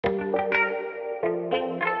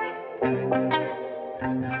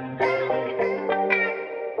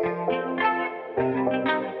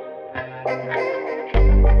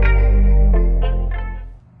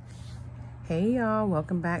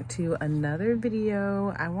welcome back to another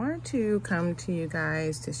video. I wanted to come to you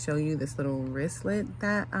guys to show you this little wristlet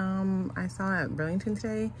that I saw at Burlington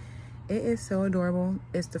today. It is so adorable.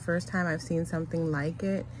 It's the first time I've seen something like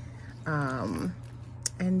it, and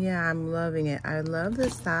yeah, I'm loving it. I love the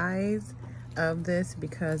size of this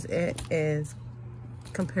because it is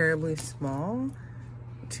comparably small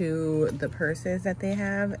to the purses that they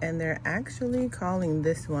have, and they're actually calling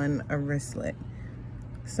this one a wristlet.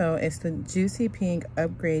 So it's the Juicy Pink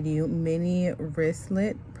Upgrade You Mini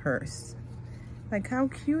Wristlet Purse. Like, how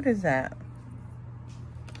cute is that?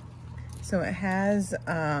 So it has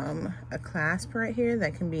a clasp right here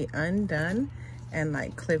that can be undone and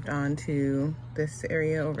like clipped onto this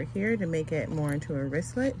area over here to make it more into a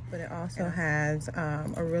wristlet. But it also has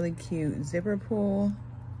a really cute zipper pull,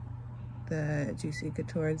 the Juicy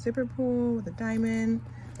Couture zipper pull with a diamond.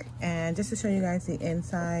 And just to show you guys the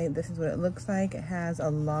inside, this is what it looks like. It has a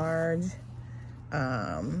large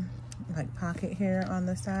like pocket here on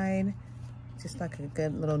the side, just like a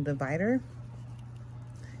good little divider.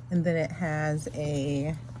 And then it has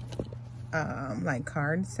a like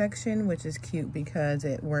card section, which is cute because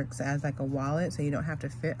it works as like a wallet, so you don't have to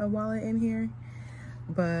fit a wallet in here.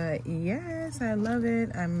 But yes, I love it.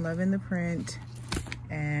 I'm loving the print,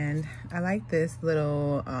 and I like this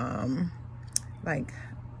little like,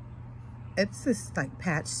 it's this like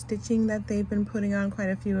patch stitching that they've been putting on quite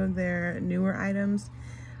a few of their newer items.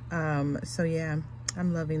 So yeah,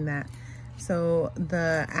 I'm loving that. So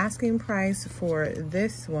the asking price for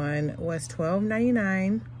this one was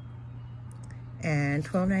 $12.99, and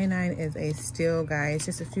 $12.99 is a steal, guys.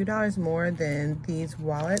 Just a few dollars more than these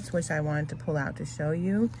wallets, which I wanted to pull out to show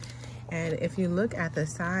you. And if you look at the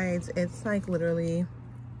sides, it's like literally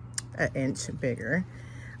an inch bigger.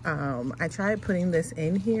 I tried putting this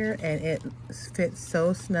in here and it fits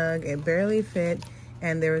so snug. It barely fit,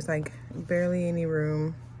 and there was like barely any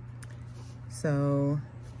room. So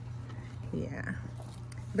yeah,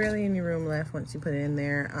 barely any room left once you put it in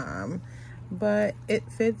there. But it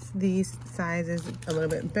fits these sizes a little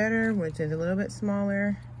bit better, which is a little bit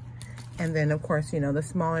smaller. And then of course, you know, the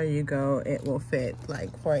smaller you go, it will fit.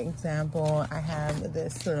 Like, for example, I have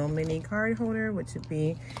this little mini card holder, which would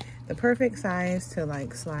be the perfect size to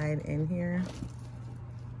like slide in here.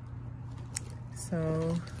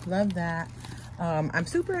 So love that. I'm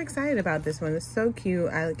super excited about this one. It's so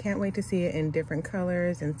cute. I can't wait to see it in different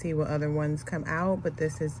colors and see what other ones come out. But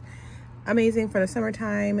this is amazing for the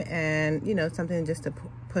summertime, and you know, something just to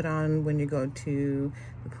put on when you go to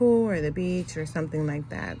the pool or the beach or something like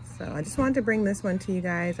that. So I just wanted to bring this one to you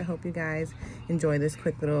guys. I hope you guys enjoy this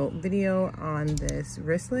quick little video on this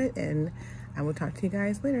wristlet, and I will talk to you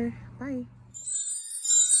guys later. Bye.